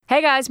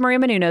Hey guys, Maria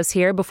Menounos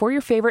here. Before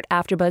your favorite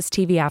AfterBuzz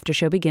TV after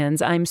show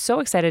begins, I'm so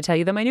excited to tell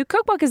you that my new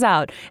cookbook is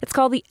out. It's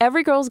called The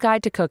Every Girl's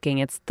Guide to Cooking.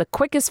 It's the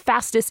quickest,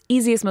 fastest,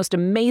 easiest, most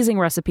amazing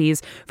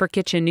recipes for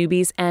kitchen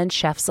newbies and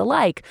chefs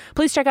alike.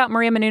 Please check out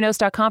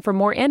mariamenounos.com for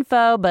more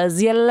info.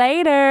 Buzz you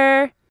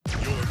later.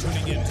 You're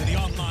tuning in to the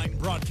online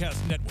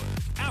broadcast network,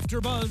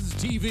 AfterBuzz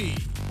TV.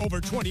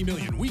 Over 20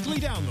 million weekly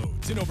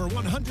downloads in over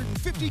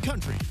 150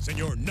 countries, and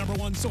your number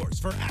one source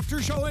for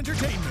after-show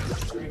entertainment.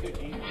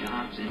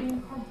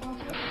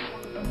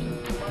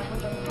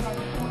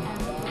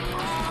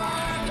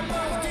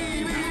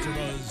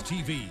 AfterBuzz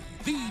TV,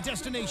 the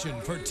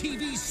destination for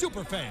TV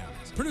superfans.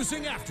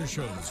 Producing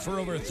after-shows for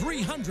over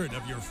 300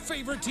 of your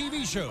favorite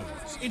TV shows.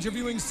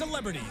 Interviewing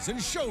celebrities and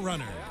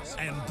showrunners.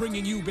 And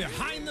bringing you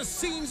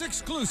behind-the-scenes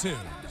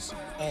exclusives.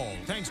 All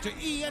thanks to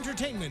E!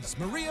 Entertainment's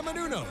Maria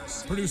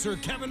Menounos, producer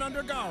Kevin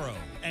Undergaro,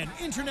 and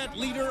internet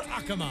leader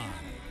Akamai.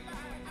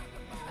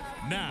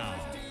 Now,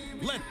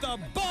 let the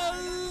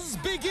buzz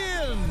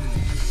begin!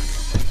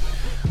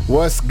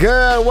 What's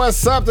good?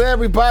 What's up to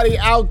everybody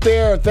out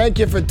there? Thank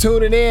you for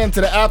tuning in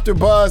to the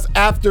AfterBuzz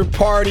After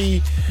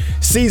Party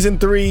Season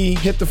 3.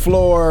 Hit the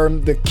floor,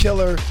 the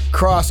killer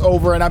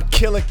crossover, and I'm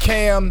Killer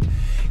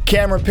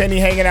Cameron Penny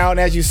hanging out.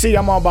 And as you see,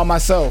 I'm all by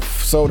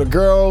myself. So the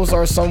girls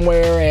are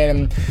somewhere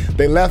and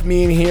they left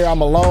me in here. I'm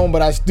alone,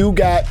 but I do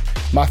got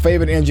my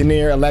favorite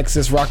engineer,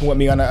 Alexis, rocking with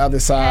me on the other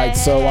side.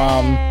 So,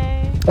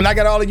 and I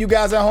got all of you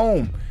guys at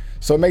home.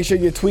 So make sure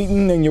you're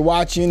tweeting and you're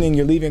watching and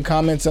you're leaving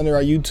comments under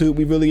our YouTube.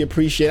 We really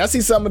appreciate it. I see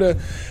some of the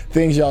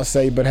things y'all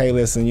say, but hey,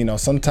 listen, you know,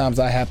 sometimes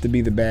I have to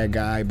be the bad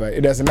guy, but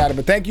it doesn't matter.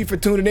 But thank you for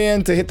tuning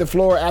in to Hit the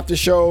Floor After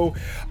Show.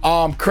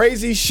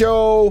 Crazy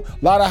show,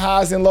 a lot of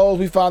highs and lows.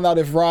 We found out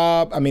if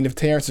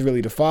Terrence is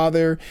really the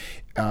father.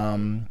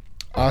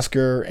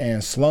 Oscar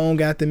and Sloan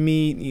got to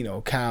meet, you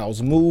know,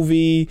 Kyle's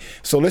movie.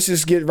 So let's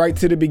just get right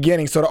to the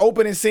beginning. So the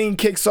opening scene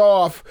kicks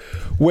off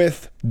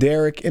with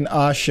Derek and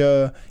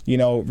Asha, you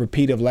know,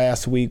 repeat of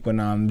last week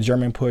when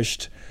German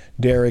pushed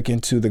Derek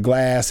into the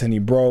glass and he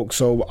broke.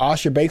 So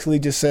Asha basically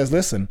just says,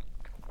 listen,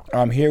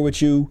 I'm here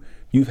with you.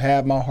 You've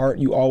had my heart.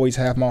 You always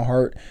have my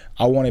heart.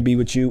 I want to be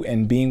with you,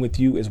 and being with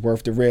you is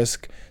worth the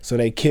risk. So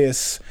they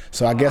kiss.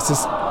 So I guess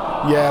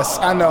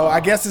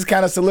I guess this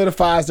kind of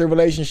solidifies their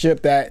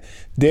relationship that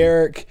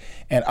Derek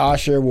and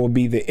Asha will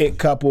be the it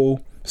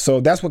couple. So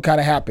that's what kind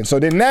of happened. So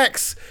then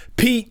next,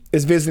 Pete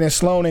is visiting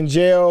Sloan in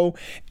jail,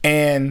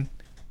 and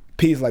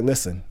Pete's like,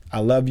 listen, I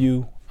love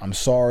you. I'm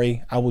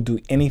sorry. I will do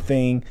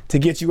anything to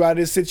get you out of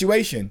this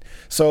situation.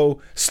 So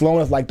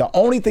Sloan is like, the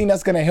only thing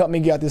that's going to help me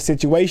get out of this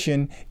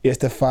situation is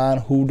to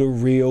find who the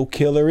real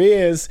killer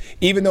is,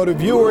 even though the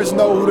viewers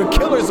know who the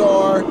killers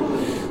are.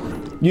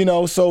 You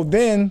know, so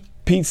then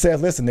Pete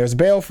says, listen, there's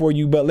bail for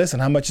you, but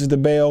listen, how much is the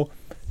bail?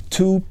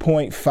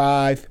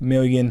 $2.5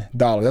 million.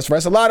 That's right.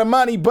 It's a lot of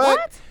money, but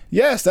what?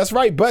 Yes, that's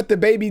right. But the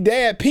baby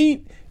dad,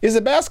 Pete, is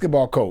a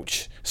basketball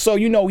coach. So,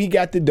 you know, he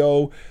got the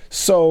dough.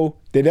 So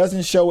they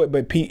doesn't show it,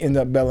 but Pete ends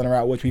up bailing her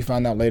out, which we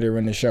find out later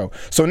in the show.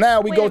 So now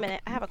we go. Wait a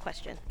minute, I have a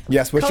question.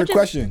 Yes, what's your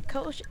question?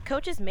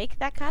 Coaches make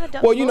that kind of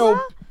dough? Well, you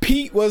know,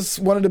 Pete was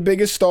one of the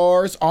biggest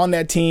stars on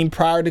that team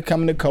prior to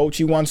coming to coach.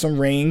 He won some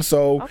rings.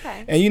 So,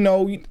 okay. And you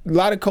know, a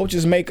lot of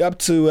coaches make up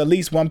to at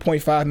least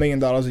 $1.5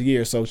 million a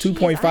year. So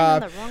 2.5.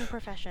 I'm in the wrong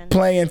profession.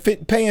 Paying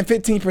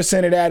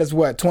 15% of that is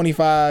what,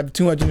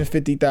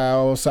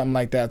 $250,000, something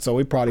like that. So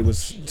it probably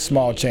was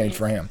small change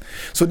for him.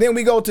 So then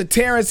we go to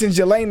Terrence and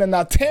Jelena.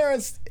 Now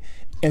Terrence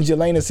and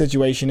Jelena's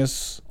situation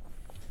is,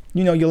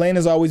 you know,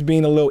 Jelena's always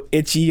being a little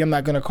itchy. I'm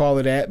not going to call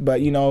her that, but,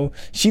 you know,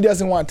 she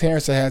doesn't want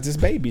Terrence to have this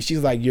baby.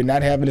 She's like, you're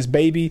not having this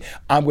baby.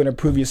 I'm going to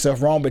prove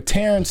yourself wrong. But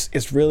Terrence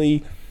is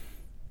really,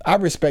 I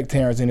respect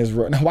Terrence in his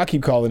role. Now, I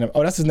keep calling him,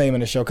 that's his name in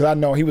the show, because I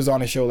know he was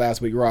on the show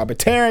last week, Rob. But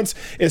Terrence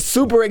is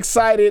super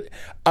excited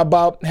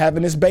about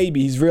having this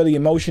baby. He's really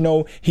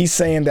emotional. He's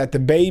saying that the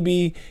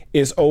baby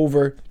is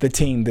over the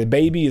team. The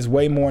baby is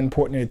way more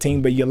important than the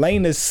team. But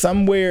Jelena's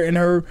somewhere in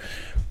her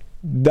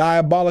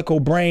diabolical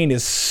brain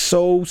is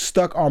so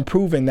stuck on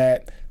proving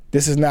that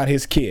this is not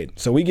his kid.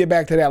 So we get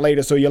back to that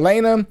later. So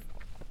Jelena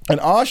and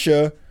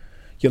Asha,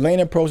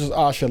 Jelena approaches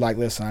Asha like,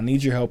 listen, I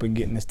need your help in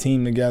getting this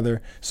team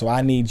together. So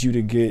I need you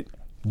to get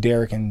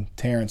Derek and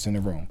Terrence in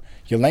the room.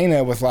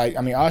 Jelena was like,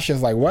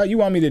 Asha's like, what? You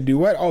want me to do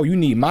what? Oh, you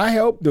need my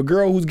help? The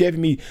girl who's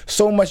given me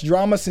so much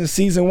drama since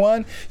season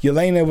 1?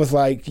 Jelena was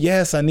like,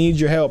 yes, I need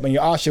your help. And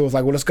Asha was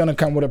like, well, it's going to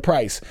come with a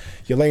price.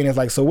 Jelena's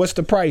like, so what's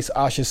the price?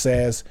 Asha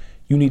says,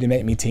 you need to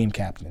make me team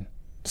captain.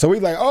 So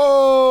we're like,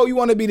 oh, you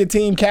want to be the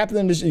team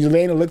captain?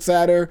 Jelena looks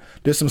at her.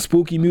 There's some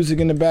spooky music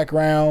in the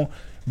background.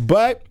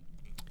 But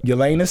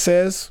Jelena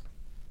says,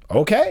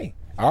 okay.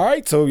 All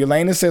right. So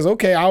Jelena says,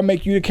 okay, I'll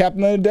make you the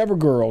captain of the Dever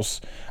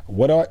Girls.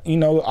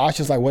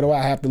 Asha's like, what do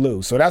I have to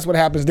lose? So that's what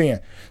happens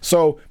then.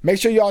 So make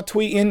sure y'all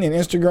tweeting and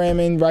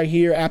Instagramming right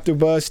here,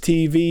 AfterBuzz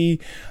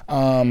TV.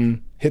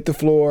 Hit the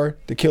floor,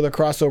 the killer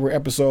crossover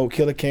episode,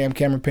 Killer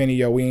Cameron Penny.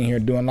 Yo, we ain't here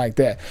doing like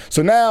that.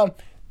 So now,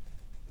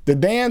 the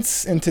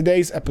dance in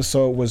today's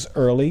episode was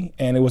early,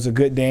 and it was a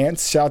good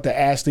dance. Shout out to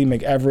Ashley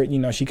McEverett. You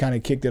know, she kind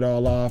of kicked it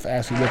all off.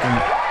 Ashley looking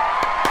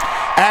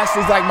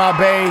Ashley's like my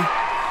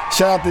bae.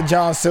 Shout out to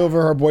John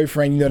Silver, her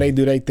boyfriend. You know, they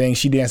do their thing.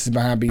 She dances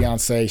behind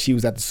Beyonce. She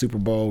was at the Super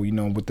Bowl, you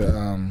know, with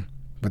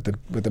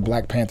the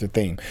Black Panther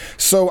theme.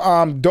 So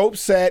dope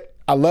set.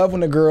 I love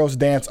when the girls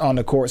dance on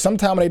the court.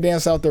 Sometimes when they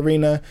dance out the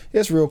arena,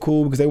 it's real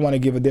cool because they want to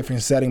give a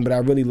different setting, but I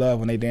really love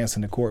when they dance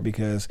in the court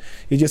because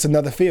it's just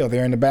another feel.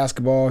 They're in the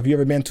basketball. If you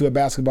ever been to a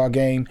basketball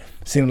game,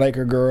 seen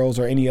Laker girls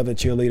or any other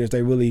cheerleaders,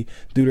 they really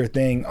do their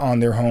thing on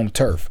their home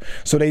turf.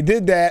 So they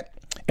did that,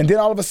 and then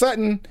all of a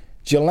sudden,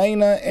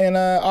 Jelena and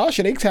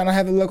Usher, they kind of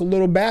had a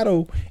little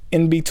battle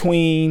in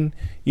between,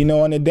 you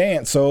know, on the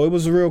dance. So it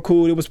was real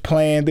cool. It was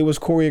planned. It was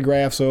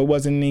choreographed. So it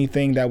wasn't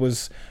anything that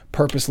was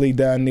purposely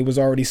done. It was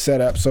already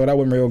set up. So that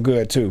went real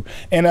good, too.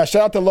 And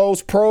shout out to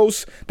Lowe's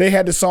Pros. They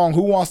had the song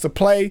Who Wants to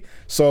Play.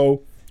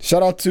 So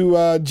shout out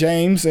to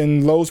James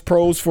and Lowe's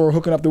Pros for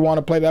hooking up the Want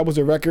to Play. That was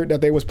a record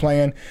that they was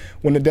playing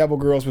when the Devil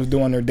Girls was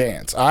doing their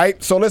dance. All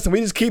right. So listen,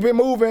 we just keep it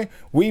moving.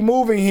 We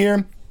moving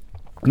here.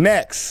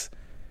 Next.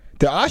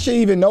 Did Asha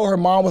even know her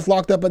mom was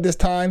locked up at this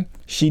time?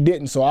 She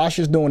didn't. So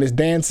Asha's doing this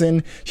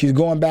dancing. She's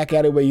going back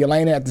at it with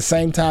Yelena. At the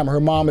same time, her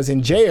mom is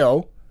in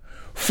jail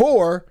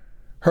for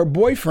her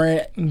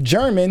boyfriend,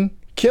 German,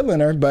 killing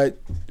her. But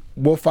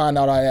we'll find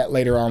out all that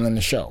later on in the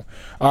show.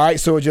 All right,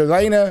 so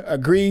Yelena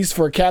agrees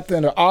for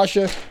captain of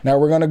Asha. Now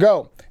we're going to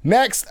go.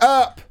 Next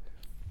up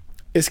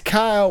is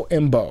Kyle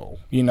and Bo.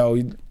 You know,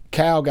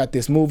 Kyle got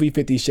this movie,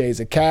 50 Shades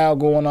of Kyle,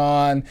 going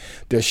on.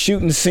 They're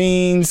shooting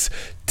scenes.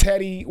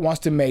 Teddy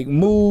wants to make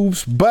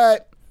moves,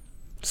 but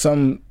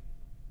some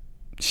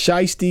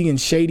shisty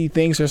and shady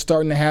things are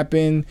starting to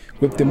happen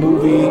with the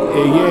movie.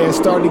 And yeah, it's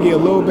starting to get a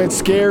little bit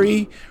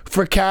scary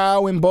for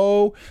Kyle and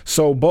Bo.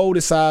 So Bo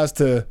decides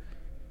to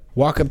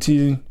walk up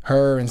to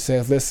her and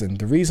says, listen,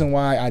 the reason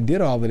why I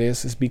did all of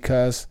this is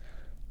because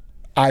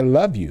I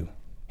love you.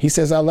 He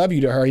says, I love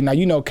you to her. Now,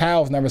 you know,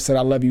 Kyle's never said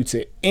I love you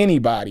to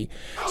anybody.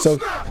 So,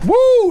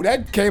 woo,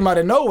 that came out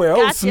of nowhere.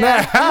 Gotcha. Oh,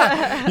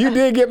 snap. You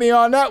did get me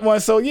on that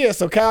one. So, yeah,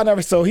 so Kyle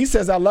never, so he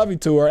says, I love you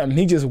to her. And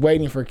he just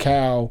waiting for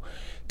Kyle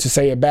to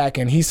say it back.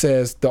 And he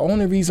says, the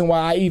only reason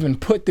why I even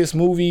put this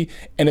movie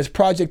and this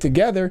project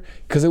together,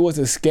 because it was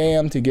a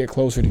scam to get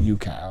closer to you,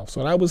 Kyle.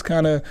 So that was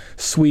kind of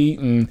sweet.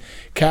 And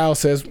Kyle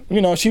says, you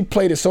know, she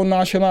played it so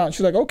nonchalant.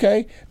 She's like,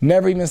 okay,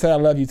 never even said I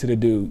love you to the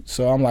dude.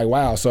 So I'm like,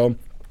 wow. So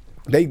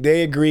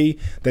They agree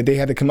that they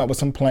had to come up with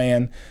some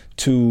plan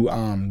to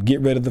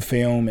get rid of the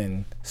film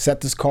and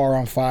set this car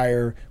on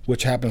fire,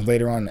 which happens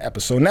later on in the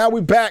episode. Now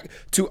we're back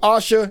to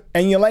Asha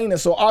and Yelena.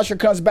 So Asha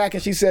comes back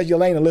and she says,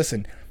 Yelena,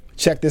 listen,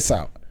 check this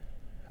out.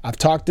 I've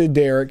talked to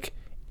Derek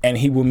and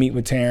he will meet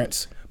with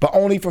Terrence, but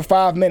only for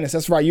 5 minutes.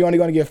 That's right. You're only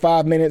going to get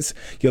 5 minutes.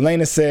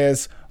 Yelena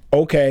says,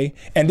 okay.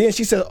 And then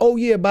she says, oh,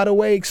 yeah, by the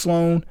way,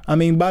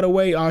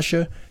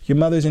 Asha, your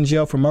mother's in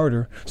jail for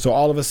murder. So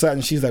all of a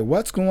sudden she's like,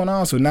 what's going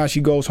on? So now she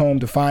goes home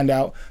to find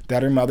out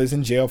that her mother's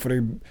in jail for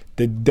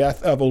the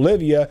death of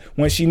Olivia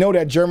when she know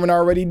that German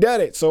already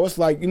did it. So it's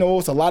like, you know,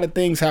 it's a lot of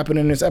things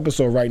happening in this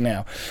episode right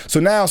now.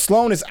 So now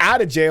Sloan is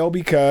out of jail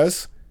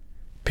because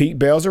Pete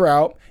bails her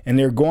out and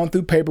they're going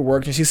through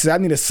paperwork. And she says, I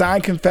need a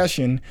signed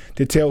confession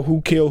to tell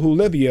who killed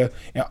Olivia.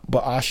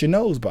 But Asha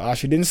knows, but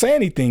Asha didn't say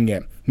anything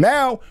yet.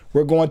 Now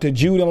we're going to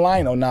Jude and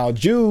Lionel. Now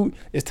Jude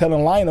is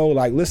telling Lionel,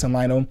 like, listen,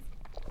 Lionel,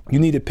 you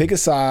need to pick a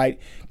side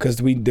because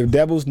the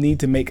Devils need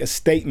to make a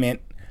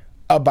statement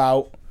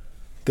about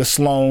the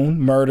Sloan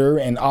murder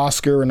and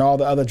Oscar and all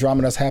the other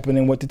drama that's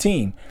happening with the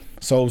team.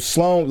 So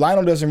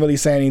Lionel doesn't really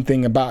say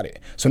anything about it.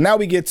 So now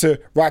we get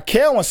to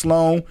Raquel and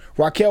Sloan.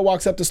 Raquel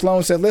walks up to Sloan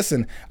and says,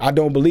 listen, I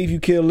don't believe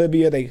you killed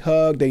Olivia. They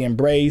hug, they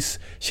embrace.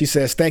 She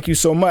says, thank you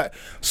so much.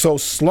 So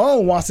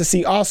Sloan wants to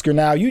see Oscar.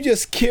 Now you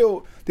just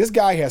killed, this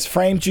guy has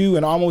framed you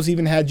and almost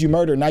even had you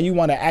murdered. Now you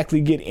want to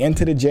actually get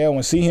into the jail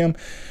and see him.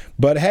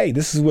 But hey,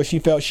 this is what she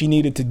felt she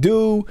needed to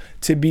do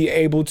to be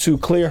able to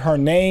clear her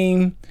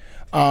name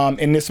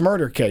in this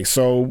murder case.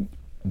 So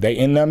they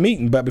end up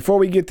meeting. But before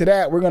we get to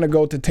that, we're going to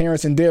go to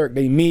Terrence and Derek.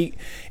 They meet,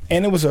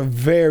 and it was a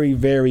very,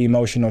 very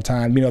emotional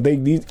time. You know,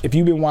 if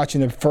you've been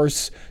watching the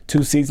first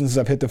 2 seasons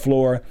of Hit the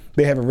Floor,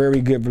 they have a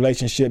very good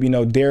relationship. You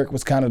know, Derek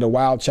was kind of the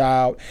wild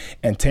child,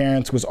 and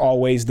Terrence was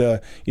always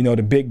the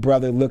big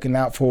brother looking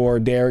out for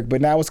Derek.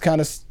 But now it's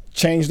kind of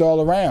changed all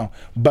around.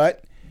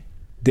 But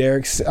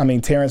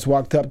Terrence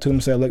walked up to him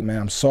and said, look,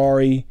 man, I'm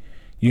sorry,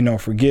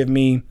 forgive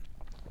me,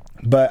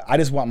 but I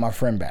just want my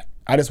friend back.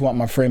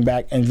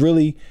 And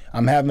really,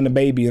 I'm having a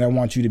baby and I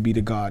want you to be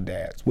the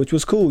goddad, which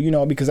was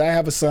cool, because I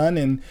have a son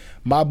and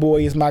my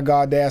boy is my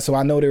goddad. So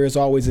I know there is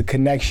always a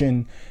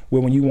connection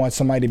when you want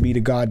somebody to be the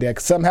goddad.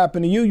 'Cause something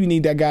happened to you, you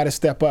need that guy to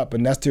step up.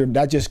 And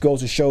that just goes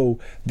to show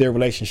their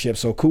relationship.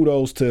 So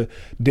kudos to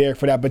Derek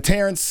for that. But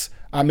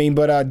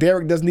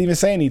Derek doesn't even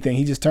say anything.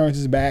 He just turns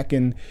his back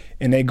and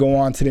they go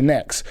on to the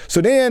next. So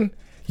then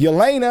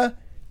Yelena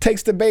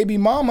takes the baby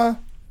mama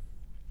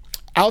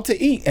out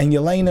to eat, and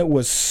Yelena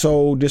was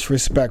so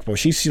disrespectful.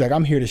 She's like,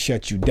 I'm here to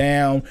shut you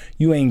down.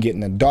 You ain't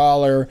getting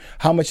 $1.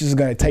 How much is it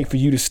going to take for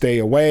you to stay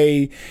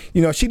away?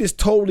 She just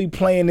totally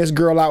playing this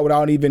girl out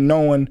without even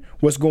knowing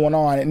what's going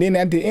on. And then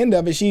at the end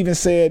of it, she even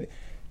said,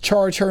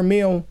 charge her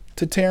meal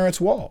to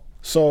Terrence Wall.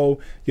 So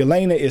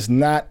Yelena is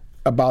not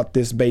about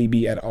this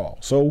baby at all.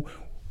 So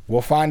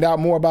we'll find out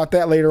more about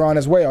that later on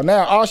as well.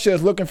 Now, Asha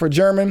is looking for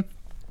German.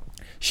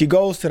 She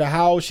goes to the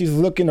house. She's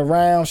looking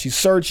around. She's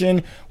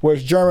searching.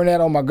 Where's German at?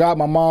 Oh, my God,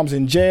 my mom's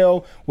in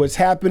jail. What's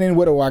happening?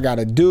 What do I got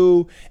to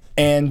do?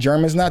 And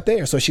German's not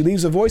there. So she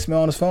leaves a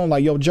voicemail on his phone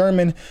like, yo,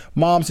 German,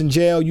 mom's in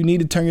jail. You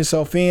need to turn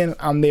yourself in.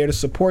 I'm there to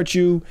support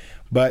you.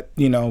 But,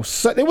 you know,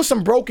 there was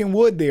some broken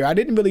wood there. I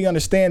didn't really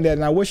understand that,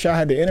 and I wish I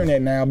had the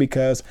internet now,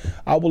 because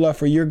I would love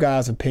for your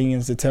guys'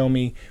 opinions to tell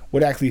me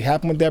what actually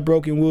happened with that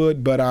broken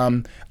wood. But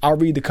I'll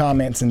read the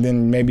comments, and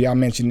then maybe I'll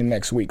mention it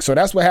next week. So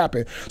that's what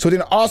happened. So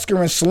then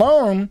Oscar and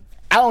Sloan,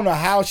 I don't know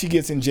how she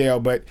gets in jail,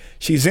 but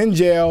she's in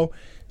jail.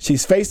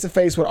 She's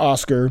face-to-face with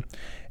Oscar.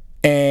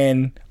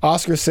 And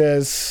Oscar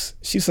says,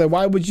 she said,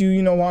 why would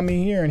you, want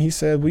me here? And he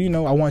said,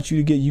 well, I want you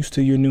to get used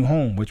to your new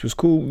home, which was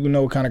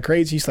cool, kind of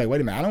crazy. She's like,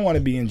 wait a minute, I don't want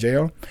to be in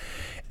jail.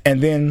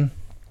 And then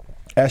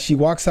as she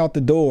walks out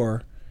the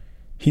door,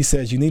 he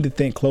says, you need to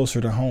think closer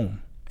to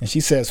home. And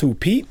she says, who,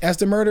 Pete, as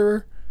the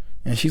murderer?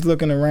 And she's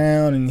looking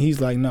around, and he's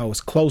like, no,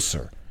 it's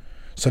closer.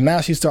 So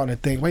now she's starting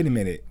to think, wait a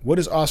minute, what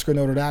does Oscar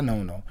know that I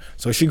don't know?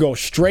 So she goes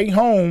straight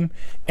home,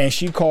 and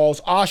she calls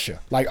Asha,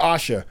 like,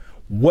 Asha,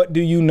 what do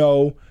you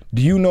know?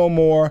 Do you know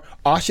more?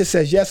 Asha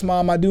says, yes,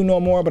 Mom, I do know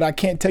more, but I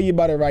can't tell you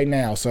about it right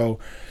now. So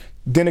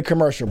then a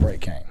commercial break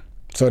came.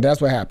 So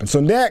that's what happened. So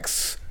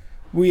next,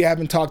 we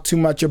haven't talked too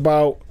much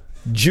about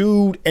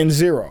Jude and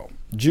Zero.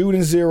 Jude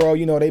and Zero,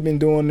 they've been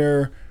doing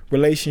their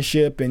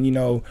relationship. And,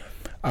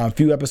 a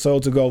few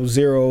episodes ago,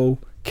 Zero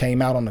came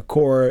out on the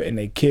court and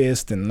they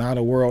kissed. And now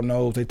the world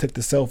knows they took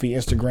the selfie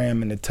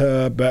Instagram in the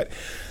tub. But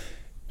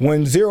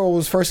when Zero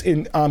was first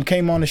came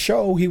on the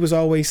show, he was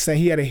always saying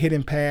he had a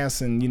hidden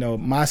past, and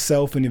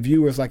myself and the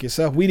viewers like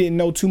yourself, we didn't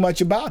know too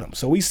much about him.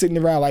 So we sitting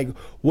around like,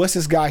 what's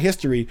this guy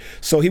history?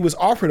 So he was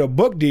offered a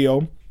book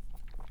deal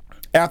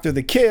after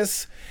the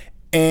kiss,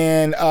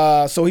 and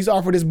so he's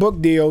offered his book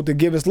deal to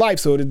give his life.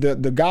 So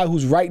the guy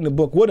who's writing the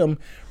book with him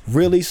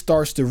really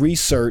starts to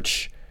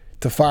research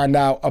to find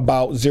out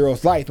about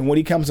Zero's life, and what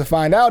he comes to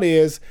find out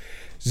is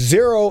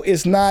Zero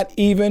is not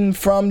even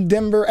from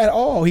Denver at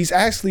all. He's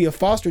actually a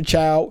foster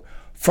child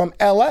from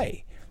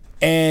LA.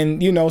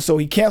 And, so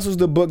he cancels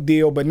the book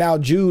deal, but now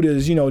Jude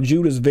is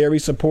very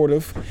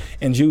supportive.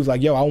 And Jude's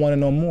like, yo, I want to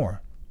know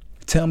more.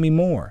 Tell me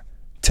more.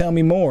 Tell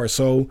me more.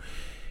 So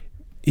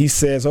he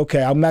says,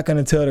 okay, I'm not going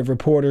to tell the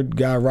reporter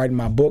guy writing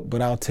my book,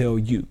 but I'll tell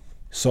you.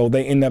 So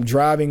they end up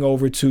driving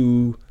over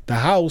to the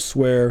house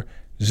where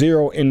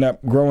Zero ended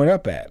up growing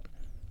up at.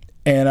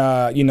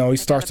 And, he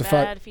starts to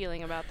fight. Bad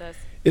feeling about this.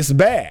 It's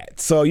bad.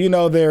 So,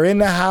 they're in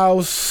the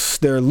house,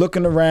 they're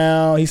looking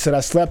around. He said,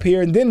 I slept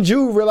here. And then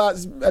Jude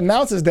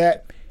announces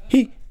that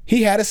he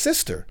had a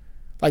sister.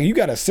 Like, you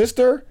got a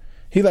sister?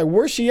 He's like,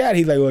 where's she at?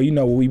 He's like,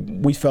 well,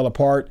 we fell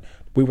apart.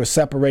 We were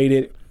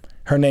separated.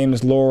 Her name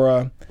is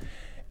Laura.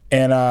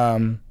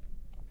 And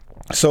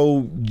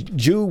so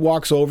Jude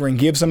walks over and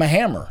gives him a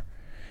hammer.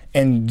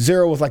 And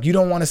Zero was like, you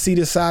don't want to see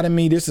this side of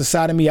me. This is a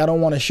side of me I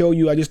don't want to show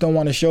you. I just don't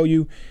want to show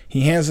you.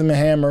 He hands him a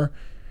hammer.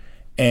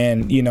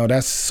 And,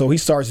 so he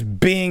starts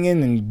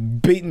banging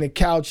and beating the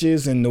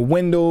couches and the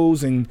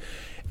windows. And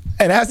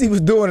as he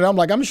was doing it, I'm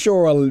like, I'm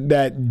sure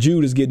that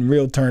Jude is getting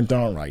real turned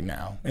on right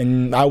now.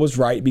 And I was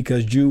right,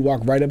 because Jude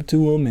walked right up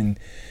to him and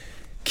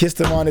kissed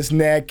him on his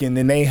neck. And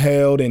then they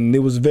held, and it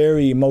was a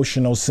very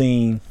emotional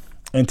scene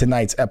in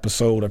tonight's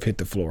episode of Hit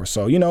the Floor.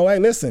 So, hey,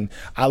 listen,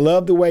 I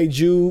love the way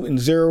Jude and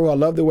Zero, I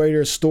love the way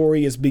their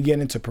story is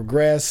beginning to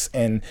progress,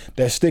 and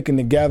they're sticking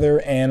together,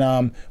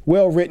 and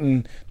well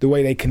written the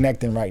way they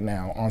connecting right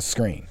now on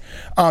screen.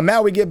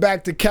 Now we get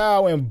back to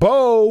Cal and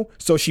Bo.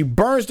 So she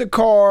burns the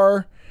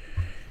car,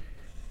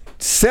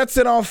 sets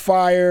it on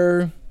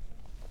fire,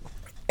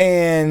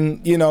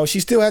 and, she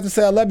still hasn't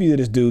said I love you to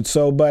this dude.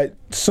 So, but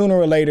sooner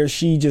or later,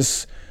 she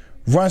just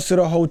runs to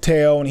the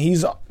hotel, and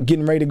he's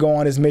getting ready to go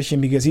on his mission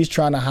because he's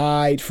trying to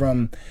hide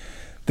from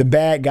the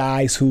bad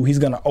guys who he's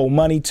going to owe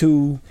money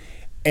to.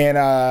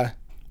 And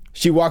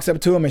she walks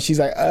up to him, and she's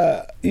like,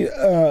 she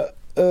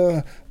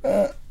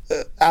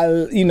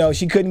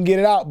couldn't get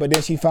it out, but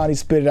then she finally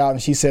spit it out,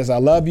 and she says, I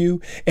love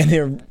you. And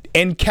then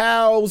in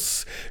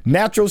Cal's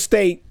natural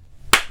state,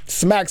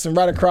 smacks him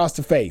right across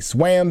the face.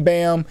 Wham,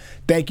 bam,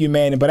 thank you,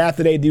 man. But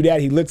after they do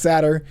that, he looks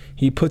at her,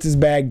 he puts his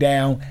bag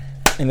down,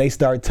 and they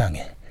start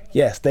tonguing.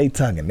 Yes, they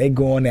tonguing. They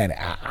going at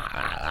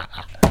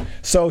it.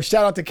 So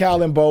shout out to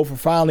Cal and Bo for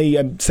finally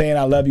saying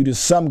I love you to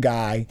some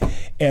guy.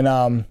 And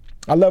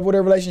I love where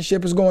their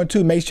relationship is going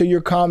too. Make sure you're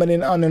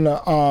commenting on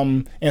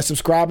and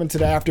subscribing to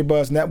the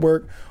AfterBuzz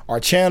Network. Our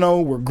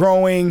channel, we're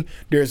growing.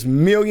 There's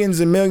millions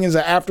and millions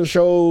of after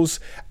shows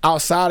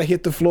outside of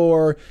Hit the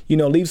Floor.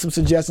 Leave some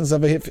suggestions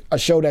of a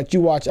show that you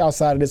watch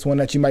outside of this one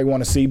that you might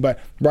want to see. But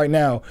right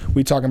now,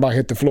 we're talking about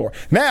Hit the Floor.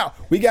 Now,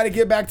 we got to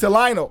get back to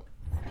Lionel,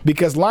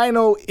 because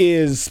Lionel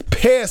is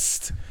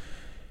pissed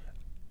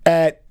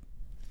at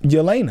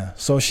Yelena.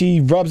 So she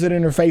rubs it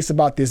in her face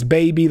about this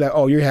baby, like,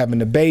 oh, you're having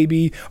a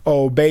baby,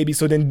 oh, baby.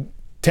 So then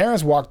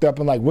Terrence walked up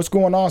and like, what's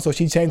going on? So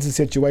she changed the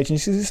situation.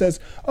 She says,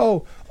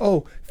 oh,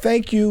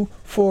 thank you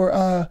for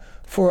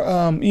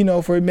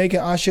making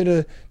Asha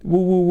the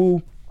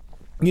woo.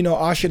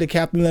 Asha the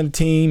captain of the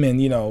team, and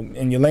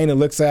and Yelena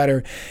looks at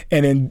her,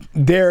 and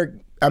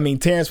then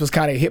Terrence was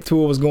kind of hip to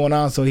what was going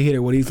on, so he hit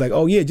her with, he's like,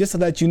 oh yeah, just to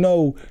let you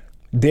know,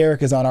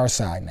 Derek is on our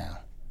side now.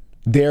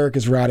 Derek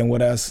is riding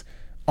with us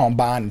on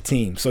buying the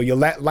team. So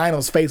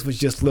Lionel's face was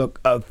just look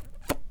a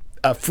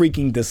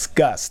freaking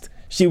disgust.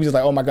 She was just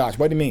like, oh my gosh,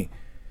 what do you mean?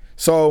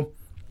 So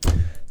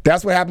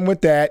that's what happened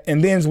with that.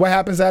 And then what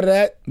happens out of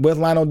that? What does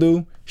Lionel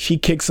do? She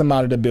kicks him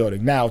out of the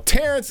building. Now,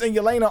 Terrence and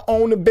Yelena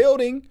own the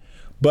building,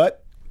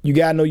 but you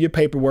got to know your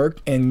paperwork.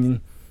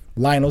 And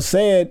Lionel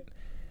said,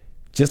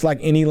 just like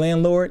any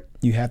landlord,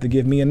 you have to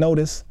give me a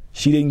notice.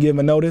 She didn't give him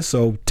a notice.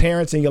 So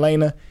Terrence and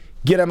Yelena,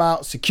 get them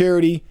out.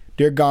 Security,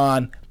 they're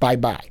gone.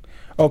 Bye-bye.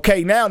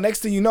 Okay, now next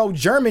thing you know,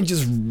 German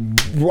just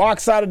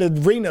walks out of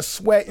the arena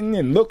sweating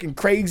and looking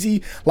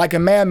crazy like a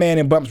madman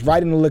and bumps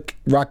right into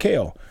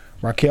Raquel.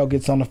 Raquel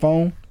gets on the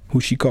phone. Who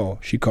she called?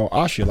 She called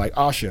Asha, like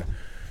Asha.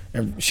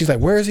 And she's like,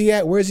 where is he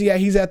at? Where is he at?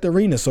 He's at the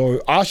arena. So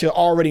Asha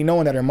already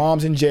knowing that her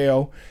mom's in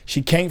jail.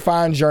 She can't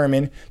find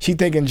German. She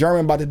thinking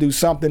German about to do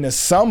something to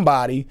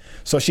somebody.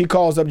 So she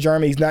calls up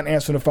German. He's not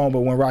answering the phone.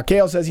 But when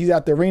Raquel says he's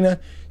at the arena,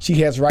 she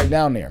heads right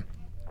down there.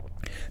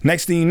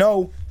 Next thing you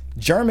know,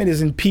 German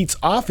is in Pete's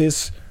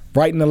office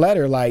writing a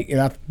letter.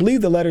 And I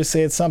believe the letter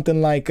said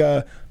something like,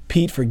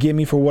 Pete, forgive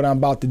me for what I'm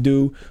about to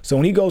do. So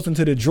when he goes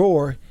into the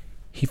drawer,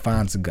 he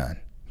finds a gun.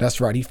 That's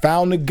right. He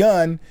found the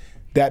gun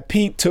that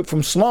Pete took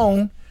from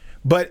Sloan.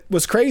 But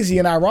what's crazy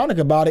and ironic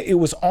about it, it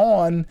was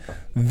on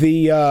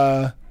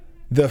the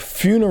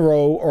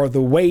funeral or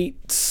the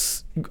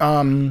waits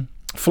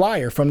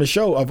flyer from the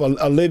show of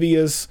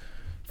Olivia's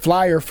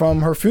flyer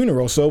from her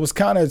funeral. So it was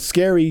kind of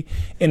scary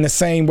in the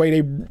same way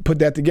they put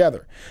that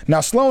together.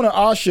 Now, Sloan and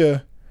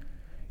Asha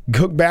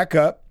hook back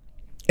up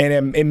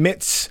and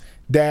admits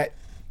that,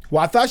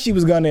 I thought she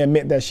was going to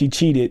admit that she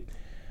cheated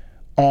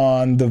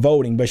on the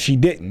voting, but she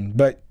didn't.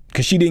 But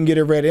because she didn't get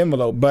a red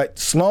envelope. But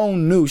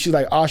Sloan knew. She's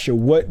like, Asha,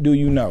 what do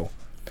you know?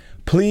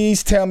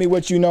 Please tell me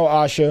what you know,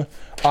 Asha.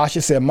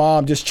 Asha said,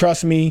 Mom, just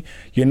trust me.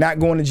 You're not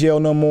going to jail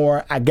no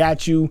more. I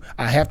got you.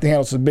 I have to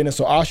handle some business.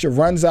 So Asha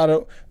runs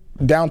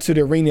down to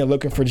the arena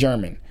looking for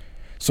German.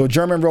 So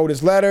German wrote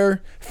his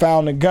letter,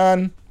 found the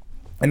gun,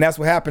 and that's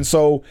what happened.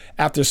 So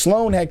after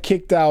Sloan had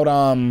kicked out,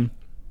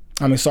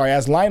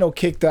 as Lionel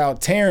kicked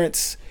out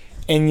Terrence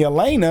and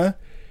Yelena,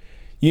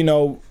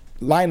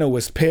 Lionel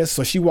was pissed,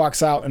 so she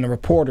walks out, and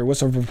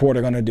what's a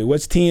reporter going to do?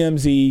 What's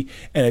TMZ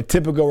and a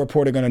typical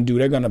reporter going to do?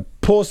 They're going to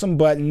pull some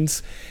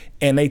buttons,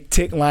 and they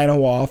tick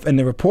Lionel off, and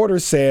the reporter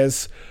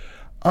says,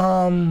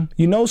 Sloan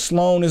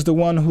is the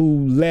one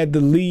who led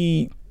the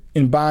lead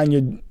in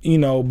buying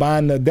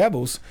the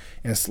Devils.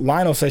 And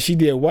Lionel says, she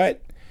did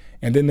what?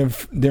 And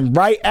then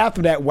right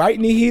after that, right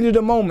in the heat of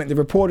the moment, the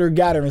reporter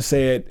got her and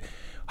said,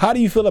 how do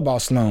you feel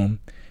about Sloan?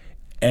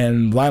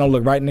 And Lionel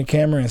looked right in the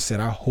camera and said,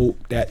 I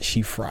hope that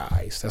she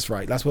fries. That's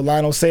right. That's what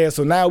Lionel said.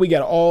 So now we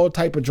got all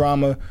type of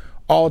drama,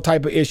 all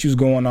type of issues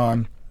going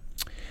on.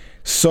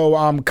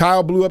 So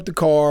Kyle blew up the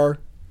car.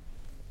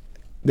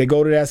 They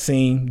go to that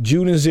scene.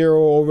 Jude and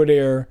Zero over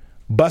there,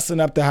 busting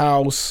up the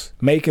house,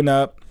 making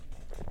up.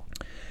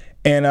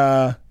 And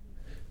the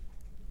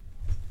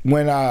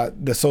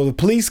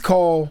police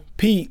call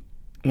Pete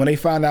when they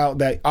find out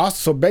that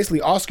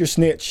Oscar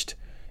snitched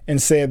and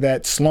said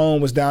that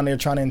Sloan was down there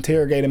trying to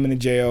interrogate him in the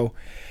jail.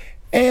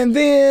 And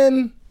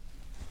then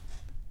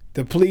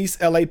the police,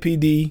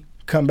 LAPD,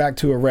 come back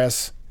to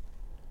arrest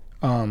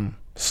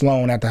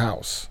Sloan at the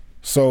house.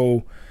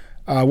 So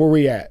where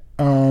we at?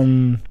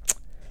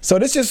 So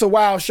this is just a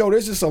wild show.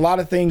 There's just a lot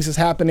of things that's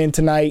happening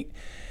tonight.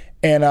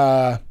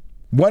 And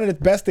one of the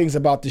best things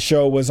about the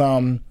show was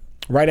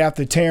right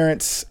after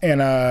Terrence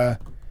and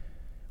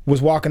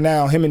was walking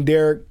down, him and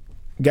Derek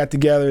got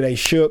together. They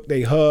shook,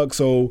 they hugged.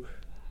 So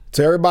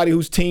to everybody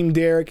who's Team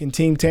Derek and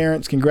Team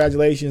Terrence,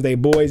 congratulations. They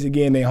boys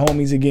again, they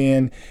homies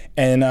again.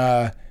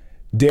 And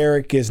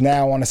Derek is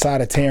now on the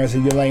side of Terrence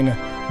and Yelena.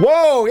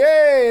 Whoa,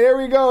 yay, there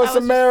we go. It's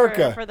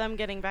America. For them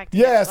getting back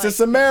together. Yes, it's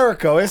a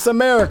miracle. It's a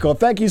miracle.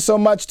 Thank you so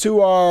much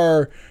to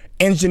our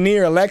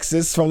engineer,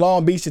 Alexis, from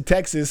Long Beach to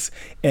Texas.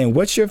 And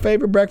what's your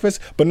favorite breakfast?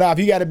 But now, if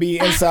you got to be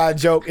inside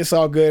joke, it's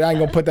all good. I ain't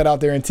going to put that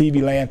out there in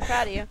TV land.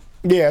 Proud of you.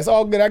 Yeah, it's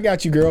all good. I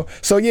got you, girl.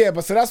 So,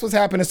 so that's what's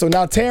happening. So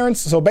now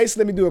Terrence, so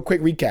basically let me do a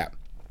quick recap.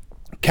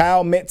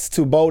 Kyle admits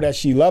to Bo that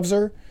she loves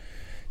her.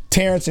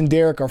 Terrence and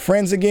Derek are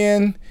friends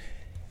again.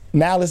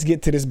 Now let's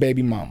get to this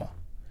baby mama.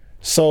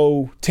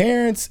 So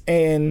Terrence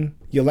and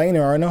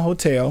Yelena are in a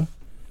hotel,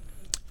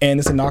 and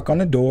it's a knock on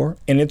the door,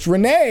 and it's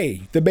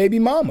Renee, the baby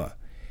mama.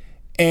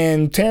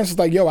 And Terrence is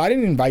like, yo, I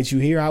didn't invite you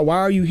here. Why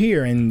are you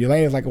here? And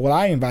Yelena's like, well,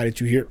 I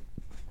invited you here.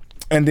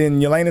 And then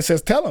Yelena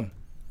says, tell him.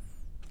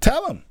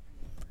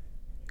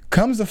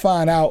 Comes to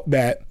find out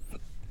that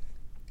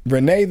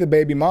Renee, the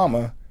baby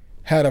mama,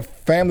 had a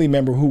family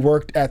member who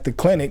worked at the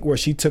clinic where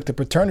she took the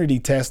paternity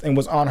test and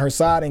was on her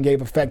side and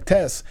gave a fake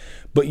test.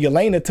 But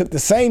Yelena took the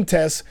same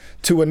test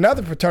to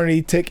another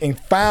paternity tick and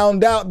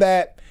found out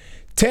that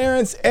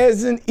Terrence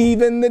isn't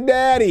even the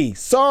daddy.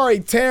 Sorry,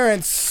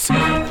 Terrence.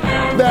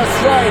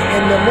 That's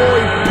right. In the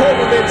Maury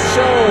Povich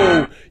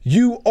show,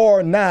 you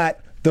are not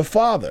the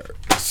father.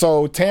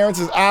 So Terrence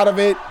is out of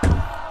it.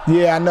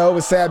 Yeah, I know it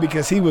was sad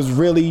because he was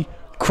really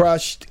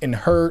crushed and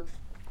hurt.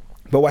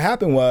 But what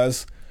happened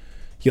was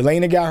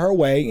Yelena got her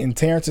way and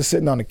Terrence is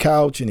sitting on the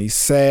couch and he's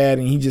sad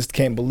and he just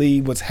can't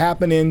believe what's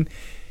happening.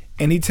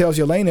 And he tells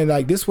Yelena,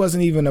 like, this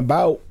wasn't even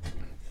about,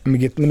 let me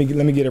get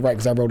it right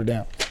because I wrote it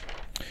down.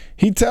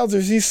 He tells her,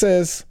 he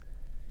says,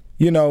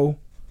 you know,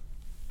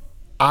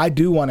 I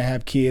do want to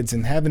have kids,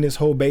 and having this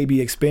whole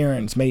baby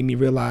experience made me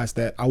realize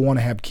that I want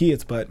to have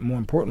kids, but more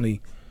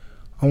importantly,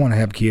 I want to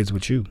have kids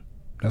with you.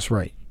 That's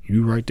right.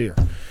 You right there.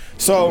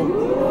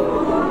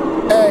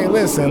 So, hey,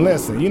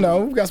 listen, you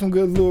know, we've got some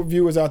good little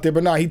viewers out there,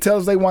 but no, he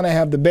tells they want to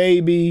have the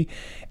baby,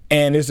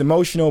 and it's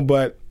emotional,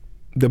 but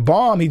the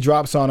bomb he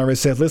drops on her, it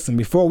says, listen,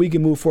 before we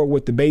can move forward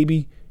with the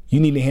baby, you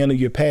need to handle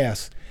your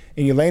past.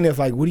 And Yelena's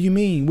like, what do you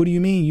mean? What do you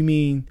mean? You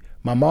mean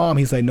my mom?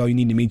 He's like, no, you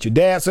need to meet your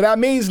dad. So that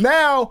means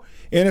now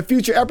in a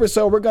future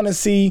episode, we're going to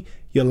see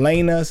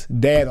Yelena's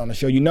dad on the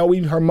show. You know,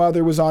 her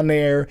mother was on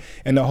there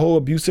and the whole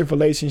abusive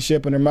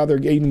relationship, and her mother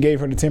even gave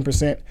her the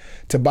 10%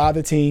 to buy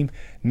the team.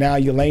 Now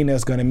Yelena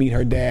is going to meet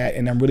her dad,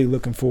 and I'm really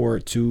looking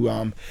forward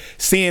to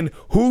seeing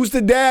who's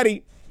the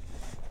daddy.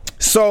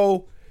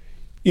 So,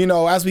 you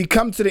know, as we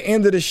come to the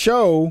end of the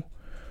show,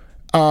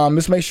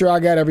 let's make sure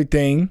I got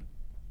everything.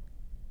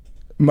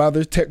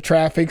 Mother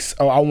traffics.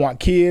 Oh, I want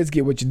kids.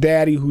 Get with your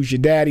daddy. Who's your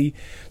daddy?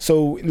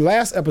 So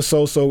last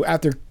episode, so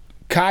after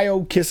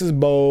Kyle kisses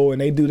Bo and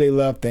they do their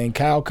love thing,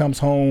 Kyle comes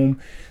home.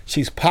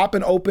 She's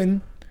popping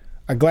open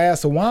a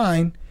glass of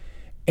wine,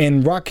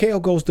 and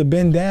Raquel goes to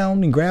bend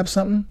down and grab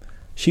something.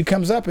 She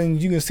comes up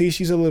and you can see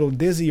she's a little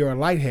dizzy or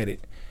lightheaded.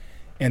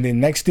 And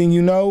then next thing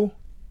you know,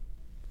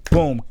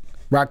 boom,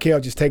 Raquel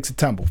just takes a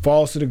tumble,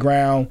 falls to the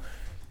ground.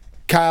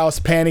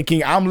 Kyle's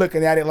panicking. I'm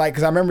looking at it like,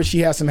 because I remember she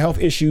has some health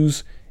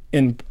issues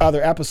in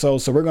other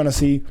episodes, so we're going to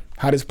see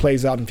how this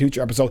plays out in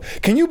future episodes.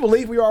 Can you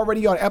believe we're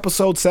already on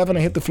episode 7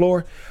 of Hit the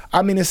Floor?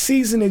 I mean, the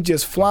season is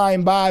just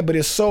flying by, but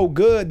it's so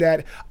good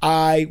that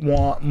I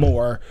want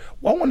more.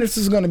 Well, I wonder if this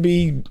is going to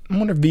be, I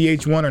wonder if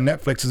VH1 or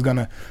Netflix is going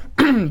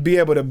to be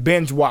able to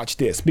binge watch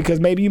this,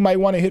 because maybe you might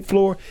want to hit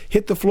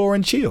the floor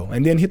and chill,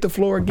 and then hit the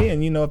floor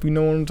again, you know, if you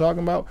know what I'm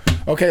talking about.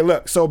 Okay,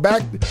 look, so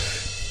back...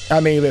 I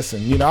mean,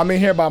 listen, you know, I'm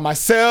in here by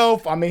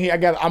myself. I'm in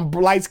here, I'm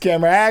lights,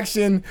 camera,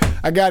 action.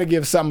 I got to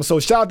give something. So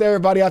shout out to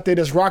everybody out there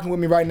that's rocking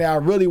with me right now. I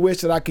really wish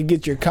that I could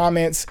get your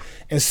comments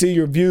and see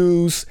your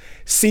views.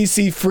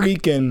 CC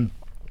Freak and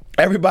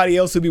everybody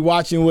else who be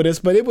watching with us.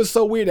 But it was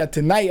so weird that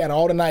tonight, out of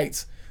all the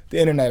nights, the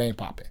internet ain't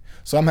popping.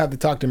 So I'm going to have to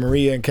talk to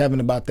Maria and Kevin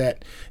about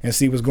that and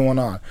see what's going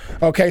on.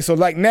 Okay, so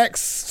like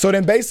next. So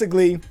then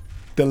basically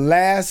the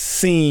last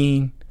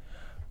scene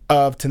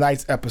of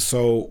tonight's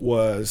episode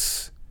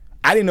was...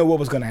 I didn't know what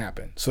was going to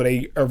happen. So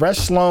they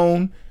arrest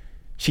Sloan.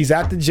 She's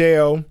at the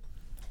jail.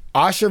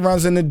 Asha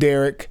runs into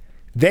Derek.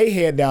 They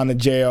head down to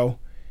jail.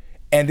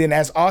 And then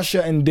as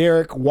Asha and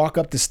Derek walk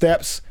up the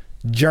steps,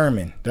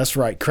 German. That's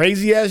right.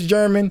 Crazy ass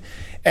German,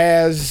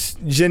 as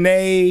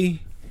Janae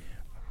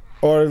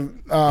or, you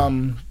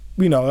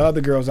know, the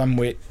other girls I'm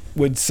with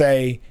would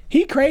say,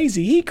 he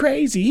crazy, he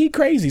crazy, he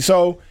crazy.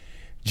 So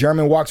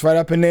German walks right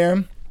up in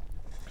there.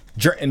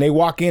 And they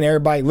walk in.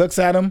 Everybody looks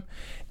at him.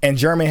 And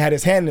German had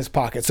his hand in his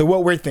pocket. So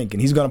what we're thinking,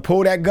 he's going to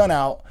pull that gun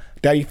out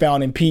that he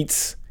found in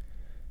Pete's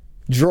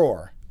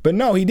drawer. But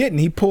no, he didn't.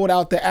 He pulled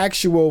out the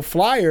actual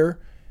flyer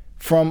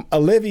from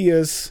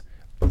Olivia's.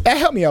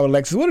 Help me out,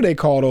 Alexis. What do they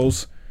call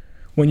those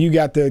when you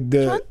got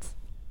the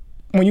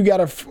when you got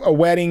a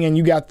wedding and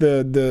you got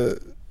the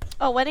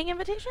a wedding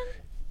invitation?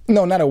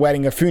 No, not a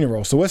wedding, a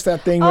funeral. So what's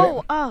that thing?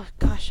 Oh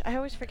gosh, I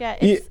always forget.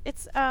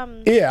 It's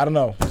Yeah, I don't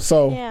know.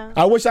 So yeah.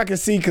 I wish I could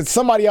see, because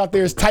somebody out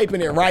there is typing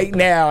it right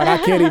now and I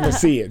can't even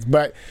see it.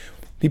 But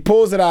he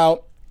pulls it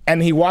out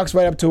and he walks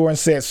right up to her and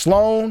says,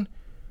 Sloan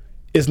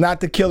is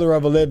not the killer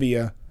of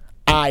Olivia.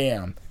 I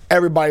am.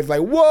 Everybody's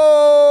like,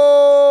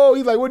 whoa.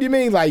 He's like, what do you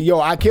mean? He's like,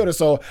 yo, I killed her.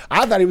 So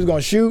I thought he was going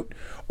to shoot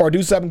or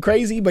do something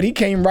crazy, but he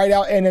came right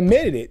out and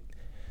admitted it.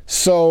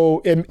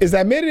 So is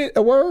admitted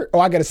a word? Oh,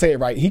 I got to say it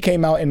right. He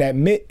came out and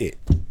admit it.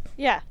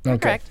 Yeah, okay.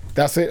 Correct.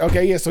 That's it.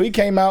 Okay, yeah. So he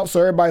came out.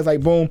 So everybody's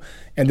like, boom.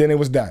 And then it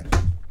was done.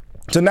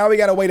 So now we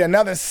got to wait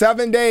another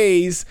 7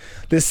 days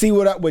to see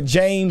what up with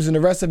James and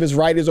the rest of his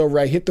writers over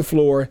at Hit the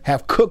Floor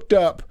have cooked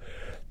up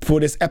for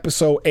this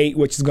episode 8,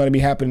 which is going to be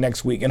happening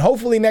next week. And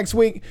hopefully next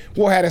week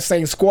we'll have the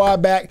same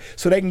squad back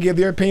so they can give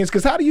their opinions.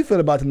 Because how do you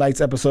feel about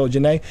tonight's episode,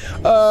 Janae?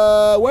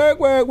 Work.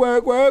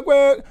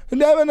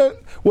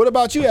 What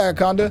about you,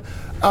 Anaconda?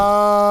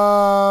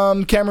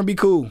 Cameron, be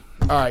cool.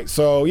 All right,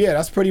 so yeah,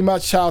 that's pretty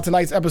much how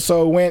tonight's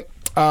episode went.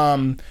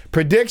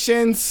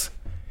 Predictions.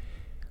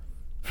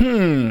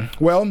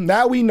 Well,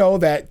 now we know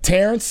that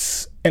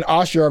Terrence and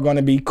Asha are going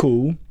to be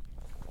cool.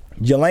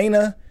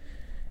 Yelena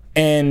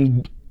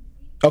And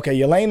okay,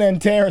 Yelena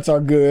and Terrence are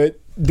good.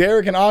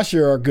 Derek and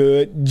Usher are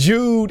good.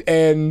 Jude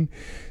and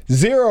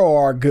Zero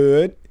are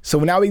good. So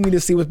now we need to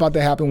see what's about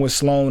to happen with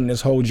Sloan and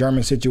this whole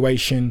German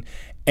situation,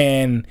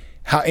 and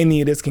how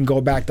any of this can go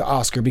back to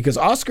Oscar, because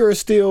Oscar is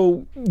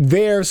still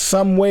there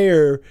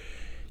somewhere,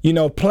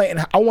 playing.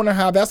 I wonder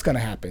how that's going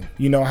to happen.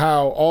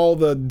 How all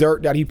the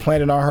dirt that he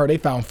planted on her, they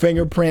found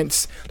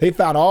fingerprints, they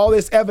found all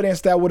this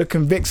evidence that would have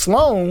convicted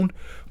Sloan,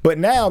 but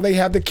now they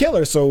have the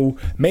killer. So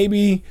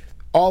maybe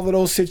all of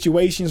those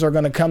situations are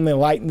going to come to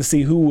light and to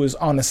see who was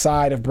on the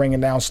side of bringing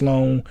down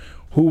Sloan.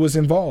 Who was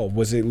involved?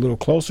 Was it a little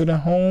closer to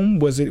home?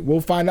 We'll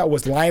find out.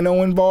 Was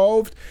Lino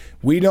involved?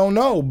 We don't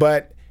know,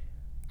 but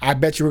I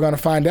bet you we're going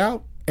to find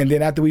out. And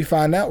then after we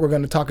find out, we're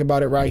going to talk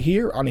about it right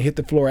here on the Hit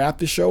the Floor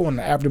After Show on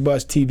the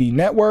AfterBuzz TV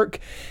network.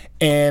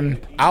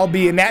 And I'll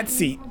be in that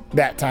seat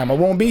that time. I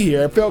won't be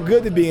here. It felt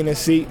good to be in this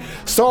seat.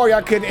 Sorry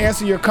I couldn't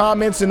answer your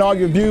comments and all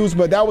your views,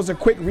 but that was a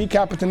quick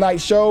recap of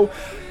tonight's show.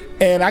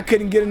 And I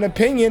couldn't get an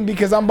opinion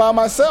because I'm by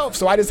myself.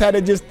 So I just had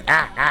to just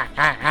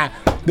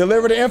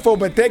deliver the info.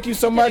 But thank you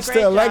so much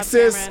to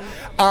Alexis.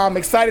 I'm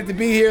excited to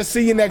be here.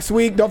 See you next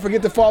week. Don't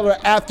forget to follow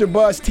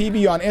AfterBuzz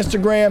TV on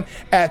Instagram,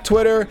 at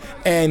Twitter,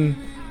 and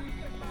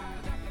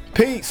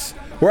peace.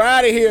 We're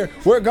out of here.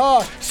 We're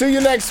gone. See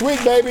you next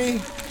week, baby.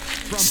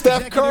 From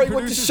Steph Curry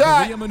with the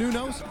shot. Maria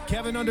Menounos,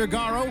 Kevin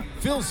Undergaro,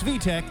 Phil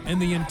Svitek,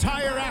 and the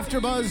entire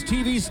AfterBuzz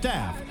TV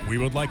staff, we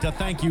would like to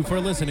thank you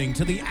for listening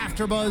to the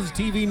AfterBuzz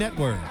TV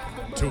network.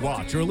 To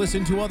watch or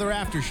listen to other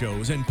after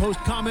shows and post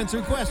comments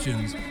or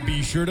questions,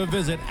 be sure to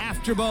visit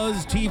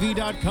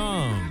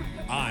AfterBuzzTV.com.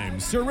 I'm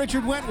Sir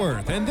Richard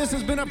Wentworth, and this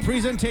has been a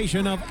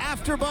presentation of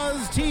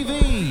AfterBuzz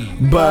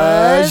TV.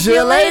 Buzz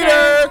you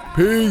later.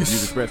 Peace.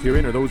 Views expressed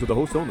herein are those of the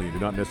host only and do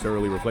not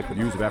necessarily reflect the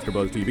views of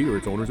AfterBuzz TV or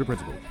its owners or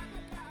principals.